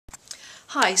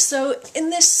Hi, so in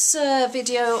this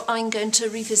video I'm going to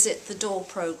revisit the Dore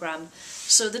Programme.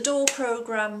 So the Dore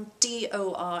Programme,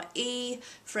 D-O-R-E,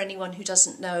 for anyone who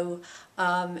doesn't know,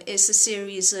 is a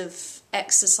series of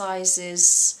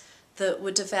exercises that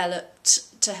were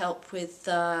developed to help with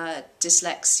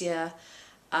dyslexia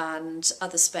and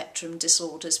other spectrum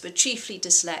disorders, but chiefly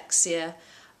dyslexia.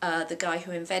 The guy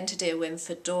who invented it,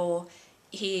 Winford Dore,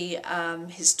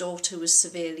 his daughter was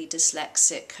severely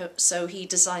dyslexic, so he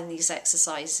designed these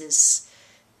exercises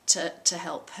to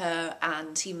help her,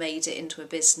 and he made it into a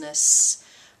business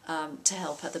to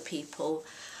help other people.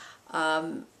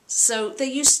 So there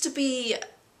used to be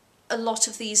a lot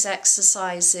of these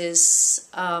exercises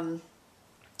on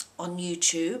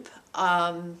YouTube.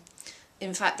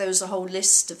 In fact, there was a whole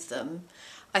list of them.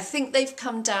 I think they've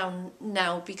come down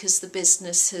now because the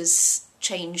business has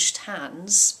changed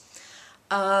hands.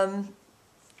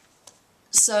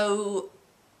 So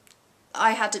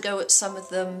I had to go at some of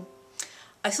them.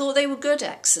 I thought they were good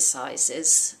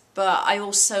exercises, but I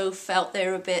also felt they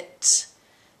were a bit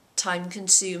time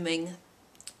consuming.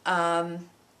 And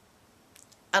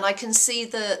I can see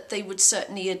that they would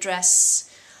certainly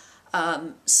address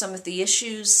some of the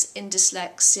issues in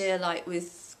dyslexia, like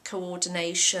with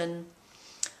coordination.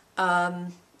 You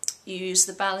use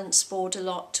the balance board a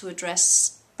lot to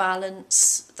address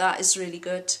balance. That is really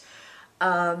good.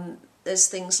 There's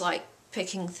things like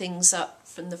picking things up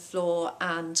from the floor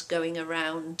and going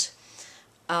around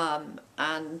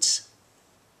and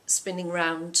spinning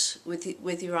around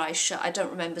with your eyes shut. I don't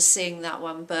remember seeing that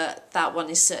one, but that one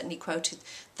is certainly quoted.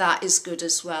 That is good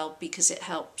as well because it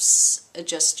helps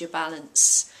adjust your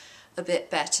balance a bit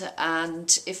better,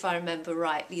 and if I remember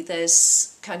rightly,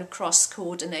 there's kind of cross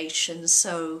coordination,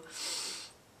 so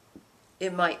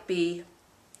it might be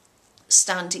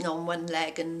standing on one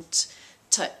leg and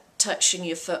touching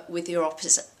your foot with your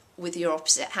opposite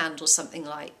hand or something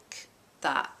like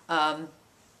that, and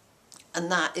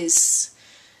that is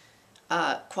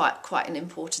quite an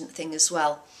important thing as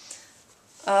well.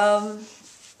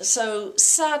 So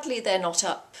sadly they're not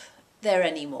up there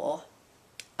anymore.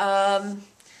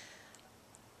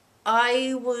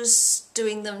 I was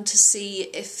doing them to see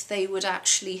if they would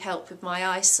actually help with my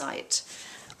eyesight,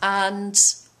 and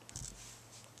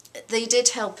they did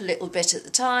help a little bit at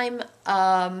the time.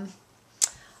 I'm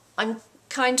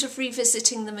kind of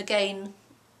revisiting them again,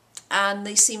 and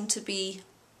they seem to be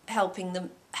helping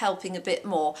a bit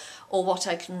more, or what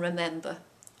I can remember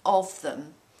of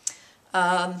them.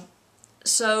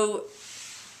 So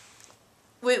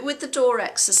with the Dore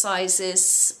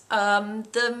exercises,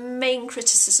 the main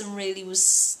criticism really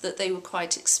was that they were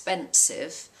quite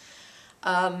expensive.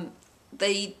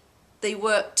 They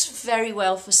worked very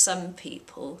well for some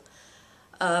people,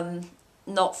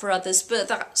 not for others, but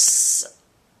that's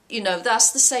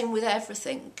the same with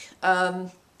everything.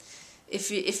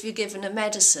 If you're given a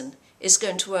medicine, it's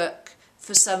going to work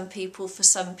for some people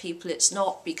it's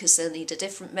not, because they'll need a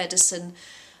different medicine.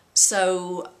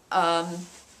 So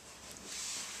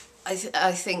I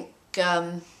think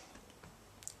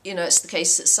it's the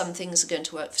case that some things are going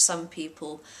to work for some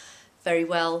people very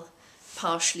well,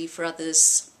 partially for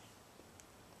others,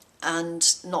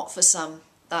 and not for some.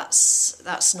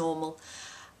 That's normal.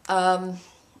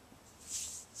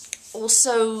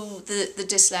 Also, the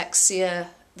dyslexia,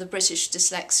 the British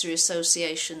Dyslexia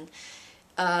Association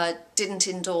didn't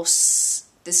endorse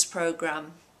this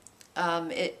programme.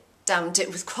 It damned it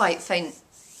with quite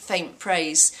faint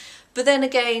praise. But then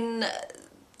again,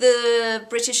 the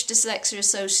British Dyslexia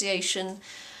Association,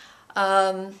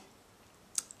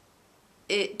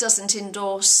 it doesn't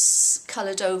endorse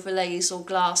coloured overlays or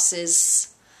glasses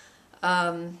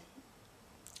that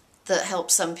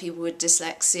help some people with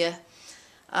dyslexia.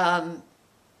 And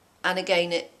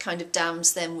again, it kind of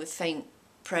damns them with faint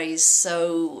praise.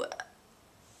 So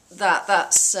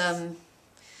that's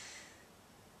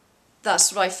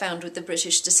what I found with the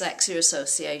British Dyslexia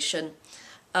Association.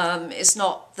 It's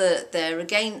not that they're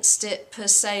against it per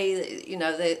se.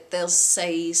 They'll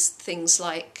say things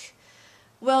like,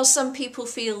 well, some people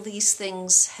feel these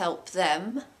things help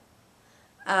them,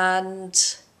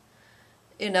 and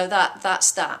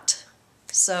that's that.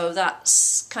 So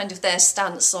that's kind of their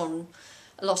stance on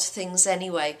a lot of things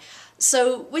anyway.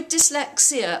 So with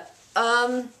dyslexia,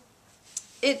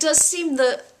 it does seem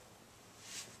that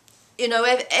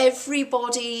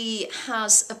everybody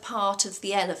has a part of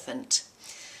the elephant.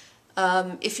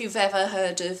 If you've ever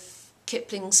heard of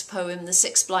Kipling's poem The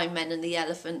Six Blind Men and the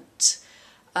Elephant,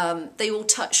 they all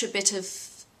touch a bit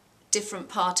of different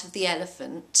part of the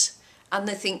elephant, and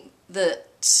they think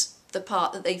that the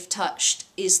part that they've touched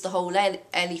is the whole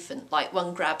elephant. Like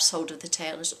one grabs hold of the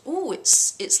tail and says, oh,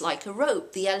 it's like a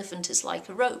rope. The elephant is like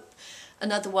a rope.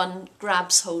 Another one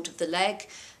grabs hold of the leg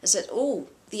and said, oh,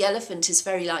 the elephant is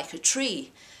very like a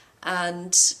tree.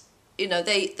 And, you know,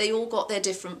 they all got their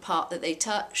different part that they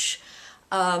touch.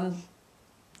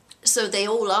 So they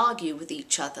all argue with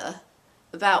each other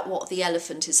about what the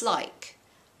elephant is like.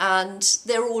 And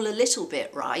they're all a little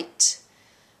bit right.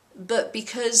 But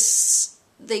because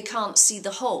they can't see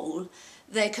the whole,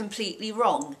 they're completely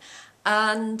wrong.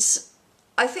 And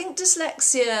I think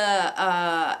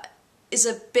dyslexia is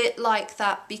a bit like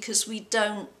that because we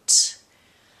don't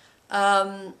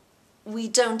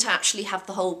actually have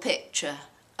the whole picture.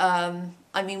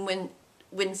 I mean, when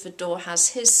Winford Dore has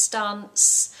his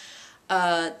stance,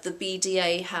 the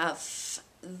BDA have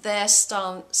their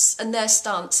stance, and their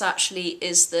stance actually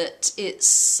is that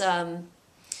it's a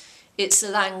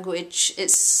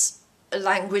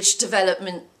language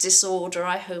development disorder.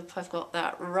 I hope I've got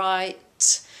that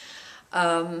right.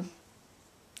 And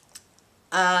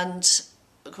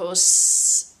of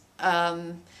course,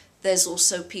 there's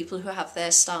also people who have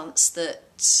their stance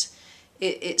that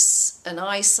it's an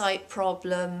eyesight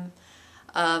problem,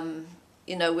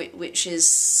 you know, which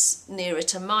is nearer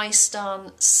to my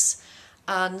stance.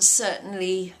 And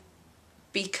certainly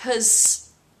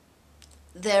because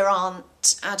there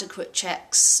aren't adequate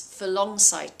checks for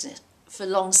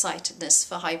long-sightedness,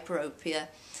 for hyperopia,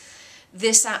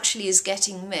 this actually is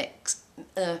getting missed.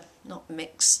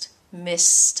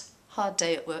 Hard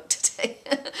day at work today.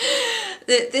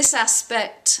 This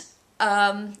aspect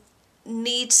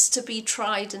needs to be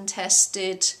tried and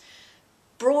tested,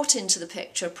 brought into the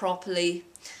picture properly.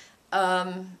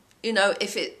 You know,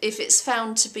 if it's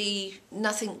found to be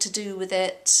nothing to do with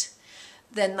it,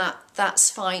 then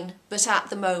that's fine. But at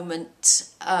the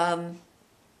moment,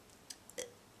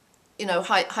 you know,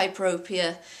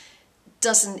 hyperopia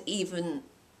doesn't even,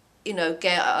 you know,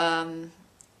 get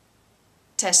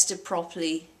tested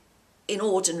properly in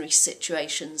ordinary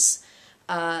situations,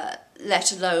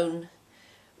 let alone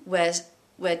where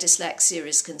dyslexia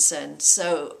is concerned.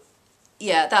 So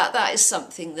yeah, that is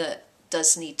something that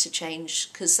does need to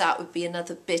change, because that would be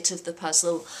another bit of the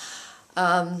puzzle,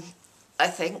 I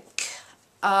think.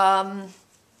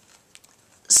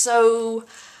 So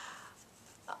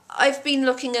I've been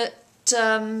looking at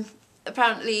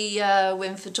apparently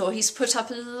Winford Dore, he's put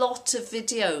up a lot of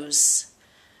videos.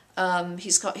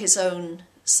 He's got his own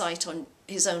site on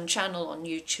his own channel on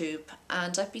YouTube,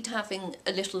 and I've been having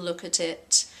a little look at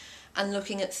it and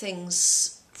looking at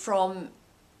things from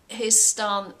his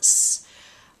stance,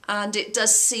 and it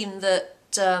does seem that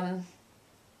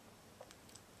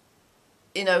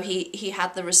you know, he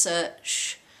had the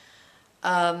research,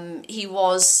 he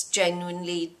was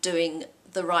genuinely doing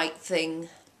the right thing.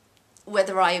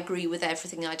 Whether I agree with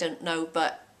everything, I don't know,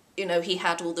 but you know, he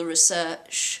had all the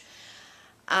research,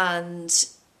 and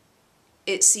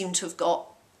it seemed to have got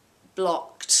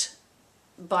blocked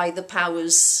by the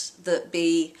powers that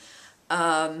be,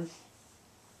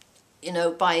 you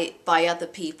know, by other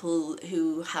people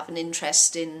who have an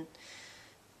interest in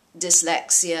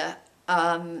dyslexia,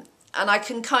 and I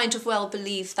can kind of well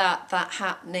believe that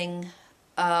happening.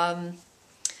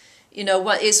 You know,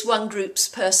 what is one group's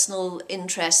personal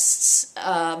interests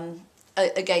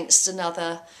against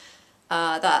another,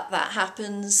 that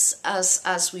happens,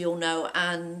 as we all know,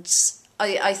 and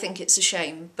I think it's a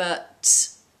shame, but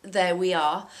there we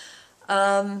are.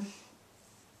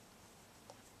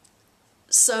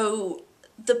 So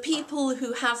the people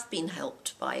who have been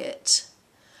helped by it,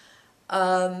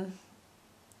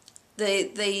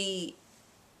 they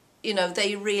you know,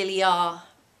 they really are,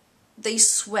 they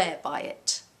swear by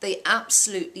it. They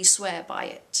absolutely swear by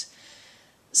it.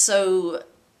 So,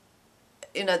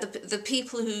 you know, the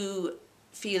people who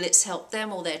feel it's helped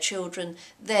them or their children,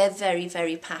 they're very,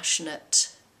 very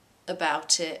passionate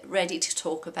about it, ready to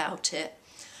talk about it.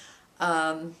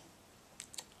 And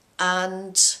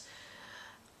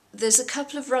there's a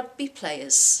couple of rugby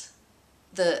players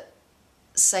that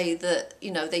say that,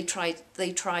 you know, they tried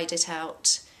it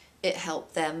out, it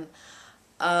helped them.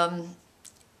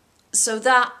 So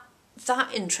that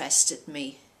interested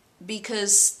me,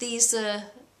 because these are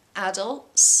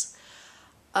adults,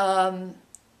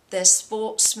 they're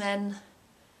sportsmen.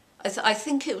 I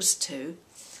think it was two.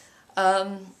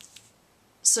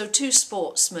 So two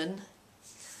sportsmen,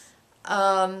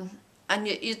 and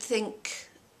you'd think,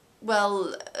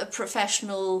 well, a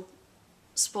professional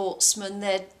sportsman,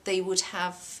 they would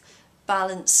have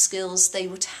balance skills, they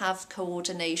would have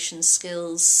coordination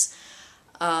skills,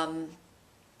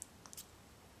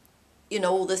 you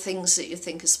know, all the things that you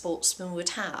think a sportsman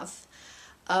would have.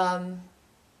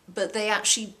 but they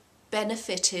actually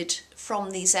benefited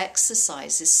from these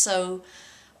exercises. So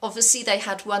obviously they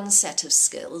had one set of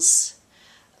skills,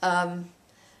 but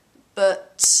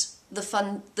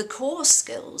the core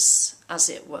skills, as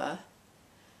it were,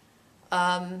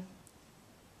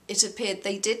 it appeared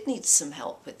they did need some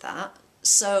help with that.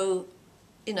 So,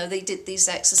 you know, they did these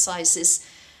exercises,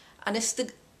 and if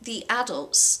the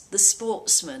adults, the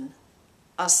sportsmen,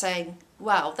 are saying,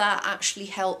 wow, that actually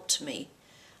helped me,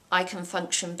 I can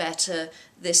function better,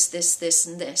 this,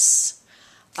 and this.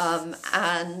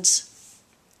 And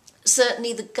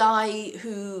certainly the guy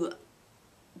who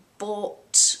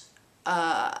bought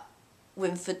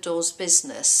Winford Dore's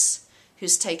business,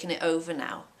 who's taken it over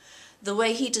now, the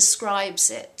way he describes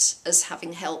it as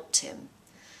having helped him,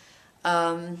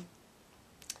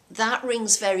 that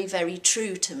rings very, very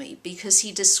true to me, because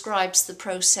he describes the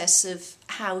process of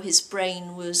how his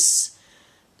brain was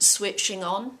switching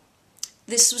on.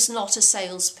 This was not a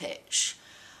sales pitch,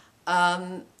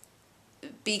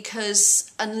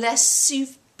 because unless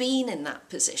you've been in that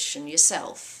position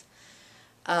yourself,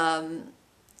 you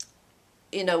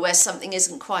know, where something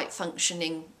isn't quite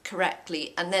functioning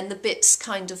correctly and then the bits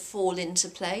kind of fall into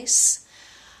place,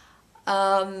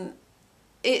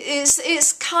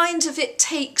 it's kind of, it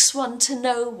takes one to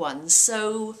know one.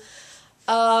 So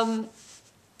I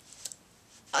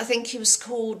think he was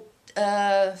called,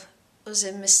 was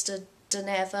it Mr.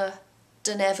 Deneva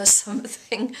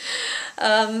something,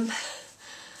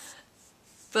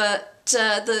 but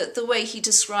the way he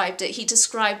described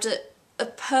it, a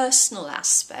personal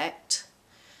aspect,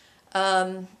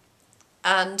 and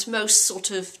most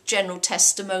sort of general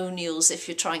testimonials, if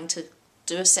you're trying to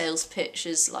do a sales pitch,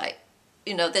 is like,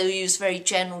 you know, they'll use very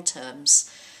general terms.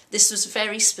 This was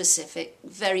very specific,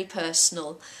 very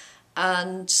personal,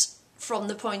 and from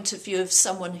the point of view of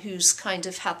someone who's kind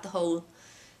of had the whole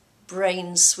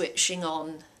brain switching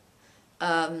on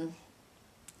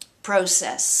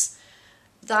process,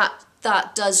 that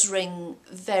does ring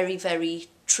very, very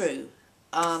true.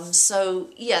 So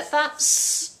yeah,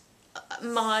 that's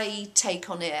my take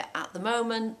on it at the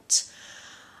moment.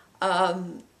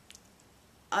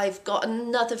 I've got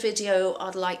another video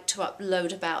I'd like to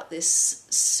upload about this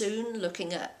soon,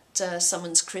 looking at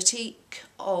someone's critique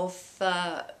of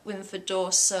Winford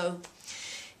Dore. So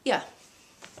yeah.